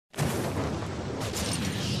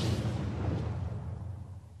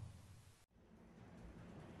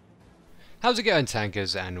How's it going,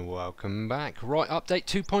 tankers, and welcome back. Right, update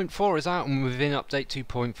 2.4 is out, and within update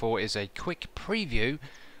 2.4 is a quick preview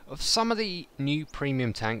of some of the new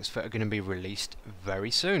premium tanks that are going to be released very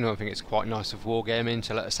soon. I think it's quite nice of Wargaming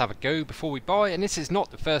to let us have a go before we buy, and this is not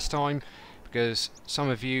the first time, because some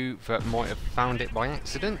of you that might have found it by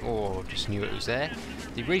accident or just knew it was there.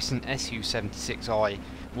 The recent Su-76I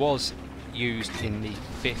was used in the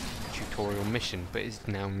 5th tutorial mission, but is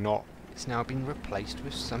now not. It's now been replaced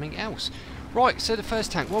with something else. Right, so the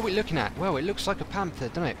first tank, what are we looking at? Well, it looks like a Panther,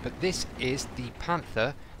 doesn't it? But this is the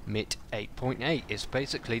Panther MIT 8.8. It's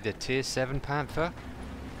basically the Tier 7 Panther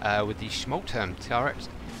with the Schmalterm turret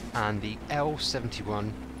and the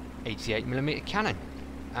L71 88mm cannon.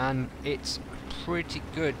 And it's a pretty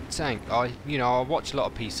good tank. I watch a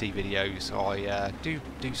lot of PC videos. I do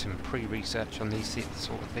some pre-research on these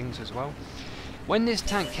sort of things as well. When this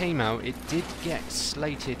tank came out, it did get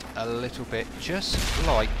slated a little bit, just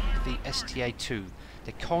like the STA2.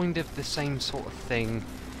 They're kind of the same sort of thing.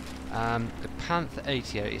 The Panther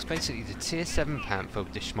 88 is basically the Tier 7 Panther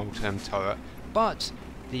with the Schmalterm turret, but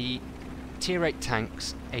the Tier 8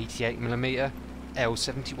 tank's 88mm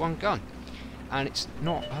L71 gun. And it's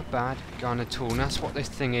not a bad gun at all, and that's what this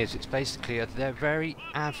thing is. It's basically a very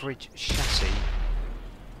average chassis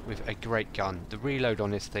with a great gun. The reload on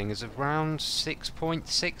this thing is around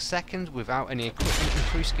 6.6 seconds without any equipment and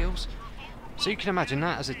crew skills. So you can imagine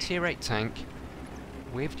that as a Tier 8 tank,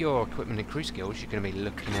 with your equipment and crew skills, you're going to be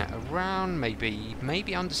looking at around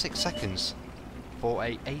maybe under 6 seconds for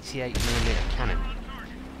a 88mm cannon.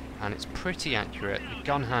 And it's pretty accurate. The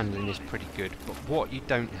gun handling is pretty good, but what you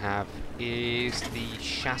don't have is the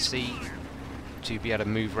chassis to be able to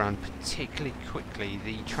move around particularly quickly.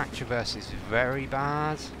 The track traverse is very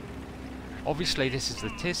bad. Obviously this is the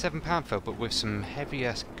Tier 7 Panther, but with some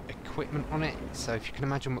heavier equipment on it, so if you can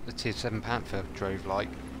imagine what the Tier 7 Panther drove like,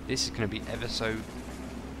 this is going to be ever so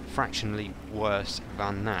fractionally worse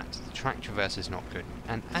than that. The track traverse is not good,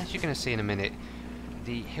 and as you're going to see in a minute,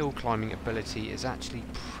 the hill climbing ability is actually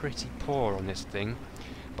pretty poor on this thing.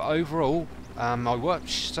 But overall, I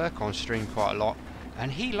watch Cirque on stream quite a lot,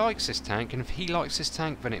 and he likes this tank, and if he likes this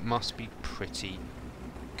tank, then it must be pretty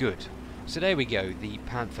good. So there we go, the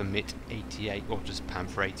Panther MIT 88, or just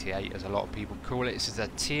Panther 88 as a lot of people call it. This is a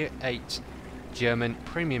Tier 8 German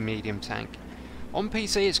premium medium tank. On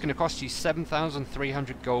PC it's going to cost you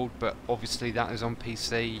 7,300 gold, but obviously that is on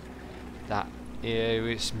PC. That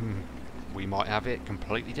is, we might have it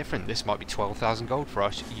completely different. This might be 12,000 gold for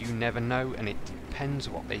us, you never know, and it depends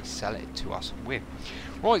what they sell it to us with.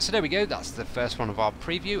 Right, so there we go, that's the first one of our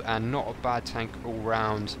preview, and not a bad tank all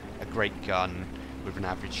round, a great gun with an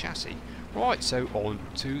average chassis. Right, so on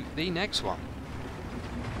to the next one.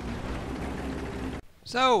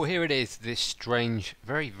 So here it is, this strange,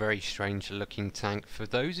 very strange looking tank. For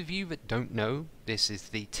those of you that don't know, this is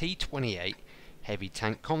the T28 heavy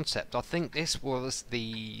tank concept. I think this was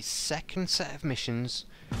the second set of missions,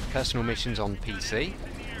 personal missions on PC.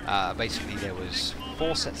 Basically there was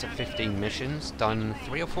 4 sets of 15 missions done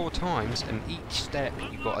 3 or 4 times, and each step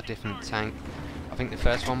you got a different tank. I think the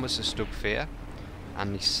first one was the Stugfear,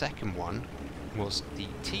 and the second one was the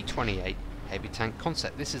T28 heavy tank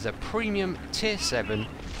concept. This is a premium Tier 7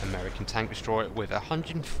 American tank destroyer with a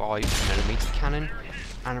 105mm cannon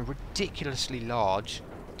and a ridiculously large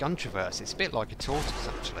gun traverse. It's a bit like a tortoise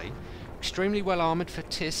actually. Extremely well armoured for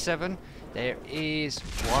Tier 7. There is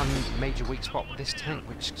one major weak spot with this tank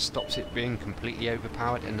which stops it being completely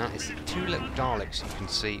overpowered, and that is the 2 little Daleks you can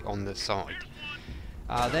see on the side.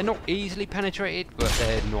 They're not easily penetrated, but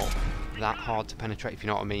they're not that hard to penetrate, if you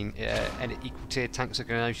know what I mean. And equal tier tanks are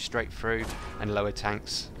going to go straight through, and lower tier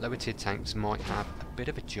tanks might have a bit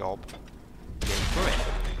of a job getting through it.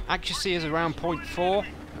 Accuracy is around 0.4,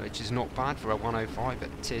 which is not bad for a 105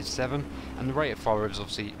 at Tier 7, and the rate of fire is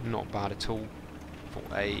obviously not bad at all for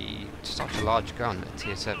such a large gun at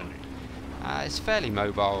Tier 7. It's fairly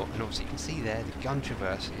mobile, and obviously you can see there the gun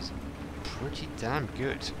traverse is pretty damn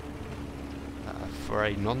good for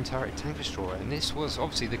a non-turret tank destroyer, and this was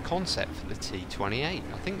obviously the concept for the T28.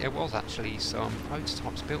 I think there was actually some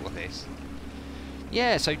prototypes built of this.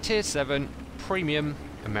 Yeah, so Tier 7 premium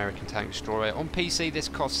American tank destroyer. On PC this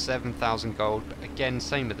costs 7,000 gold, but again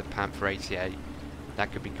same with the Panther 88.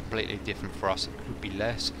 That could be completely different for us. It could be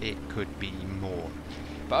less, it could be more.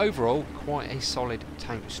 But overall, quite a solid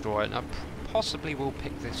tank destroyer, and I possibly will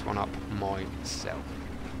pick this one up myself.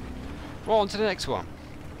 Right, on to the next one.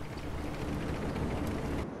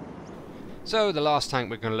 So the last tank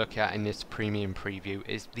we're going to look at in this premium preview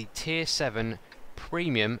is the Tier 7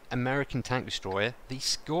 premium American tank destroyer, the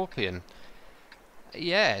Scorpion.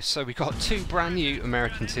 Yeah, so we got two brand new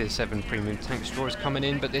American Tier 7 premium tank destroyers coming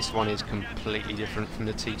in, but this one is completely different from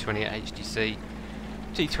the T28 HTC.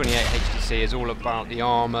 T28 HTC is all about the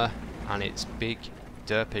armour and its big,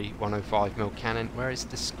 derpy 105mm cannon, whereas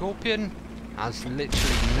the Scorpion has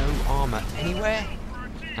literally no armour anywhere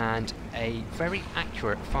and a very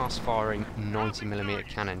accurate, fast-firing 90mm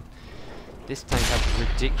cannon. This tank has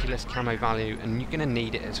ridiculous camo value, and you're going to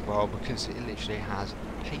need it as well because it literally has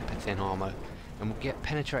paper-thin armour and will get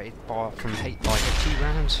penetrated from 8x80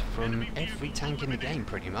 rounds from every tank in the game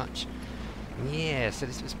pretty much. Yeah, so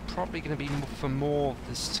this is probably going to be for more of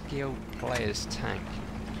the skilled player's tank.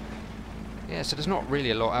 Yeah, so there's not really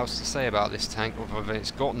a lot else to say about this tank other than it's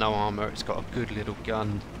got no armour, it's got a good little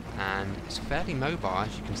gun, and it's fairly mobile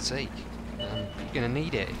as you can see. You're going to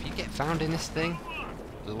need it. If you get found in this thing,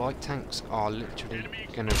 the light tanks are literally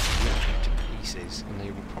going to rip you to pieces, and they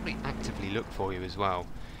will probably actively look for you as well,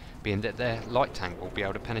 being that their light tank will be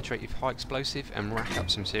able to penetrate with high explosive and rack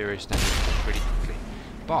up some serious damage pretty quickly.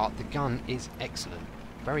 But the gun is excellent,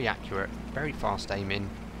 very accurate, very fast aiming.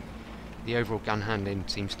 The overall gun handling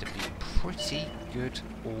seems to be pretty good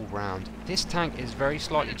all round. This tank is very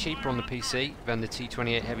slightly cheaper on the PC than the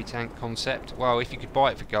T28 heavy tank concept. Well, if you could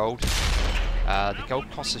buy it for gold. The gold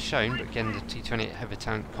costs are shown, but again the T28 heavy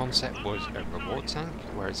tank concept was a reward tank,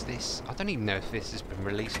 whereas this, I don't even know if this has been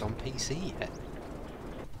released on PC yet.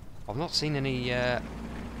 I've not seen any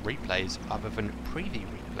replays other than preview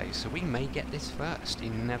replays, so we may get this first,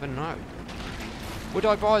 you never know. Would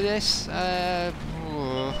I buy this?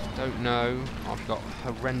 Don't know. I've got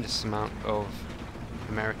a horrendous amount of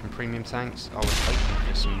American premium tanks. I was hoping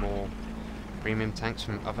for some more premium tanks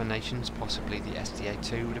from other nations, possibly the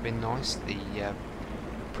SDA2 would have been nice, the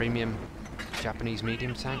premium Japanese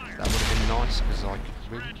medium tank, that would have been nice because I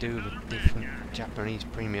could really do with a different Japanese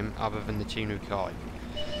premium other than the Chinukai.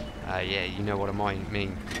 Yeah, you know what I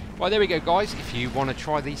mean. Well, there we go guys, if you want to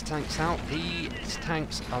try these tanks out, these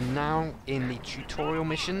tanks are now in the tutorial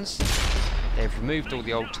missions. They've removed all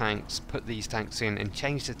the old tanks, put these tanks in and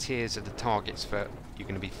changed the tiers of the targets that you're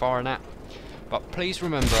going to be firing at. But please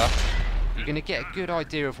remember, you're going to get a good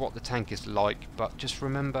idea of what the tank is like, but just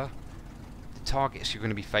remember the targets you're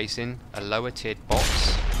going to be facing are lower tiered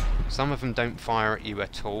bots. Some of them don't fire at you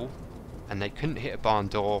at all, and they couldn't hit a barn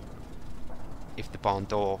door if the barn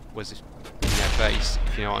door was in their face,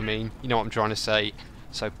 if you know what I mean. You know what I'm trying to say.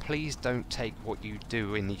 So please don't take what you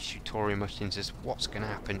do in these tutorial missions as what's going to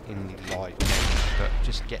happen in the live game, but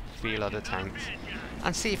just get the feel of the tanks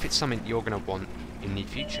and see if it's something you're going to want in the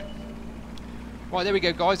future. Right, there we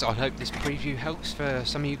go guys, I hope this preview helps for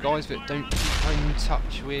some of you guys that don't keep in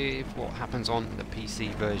touch with what happens on the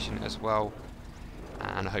PC version as well.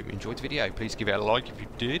 And I hope you enjoyed the video. Please give it a like if you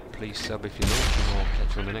did, please sub if you're not, and I'll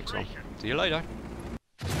catch you on the next one. See you later.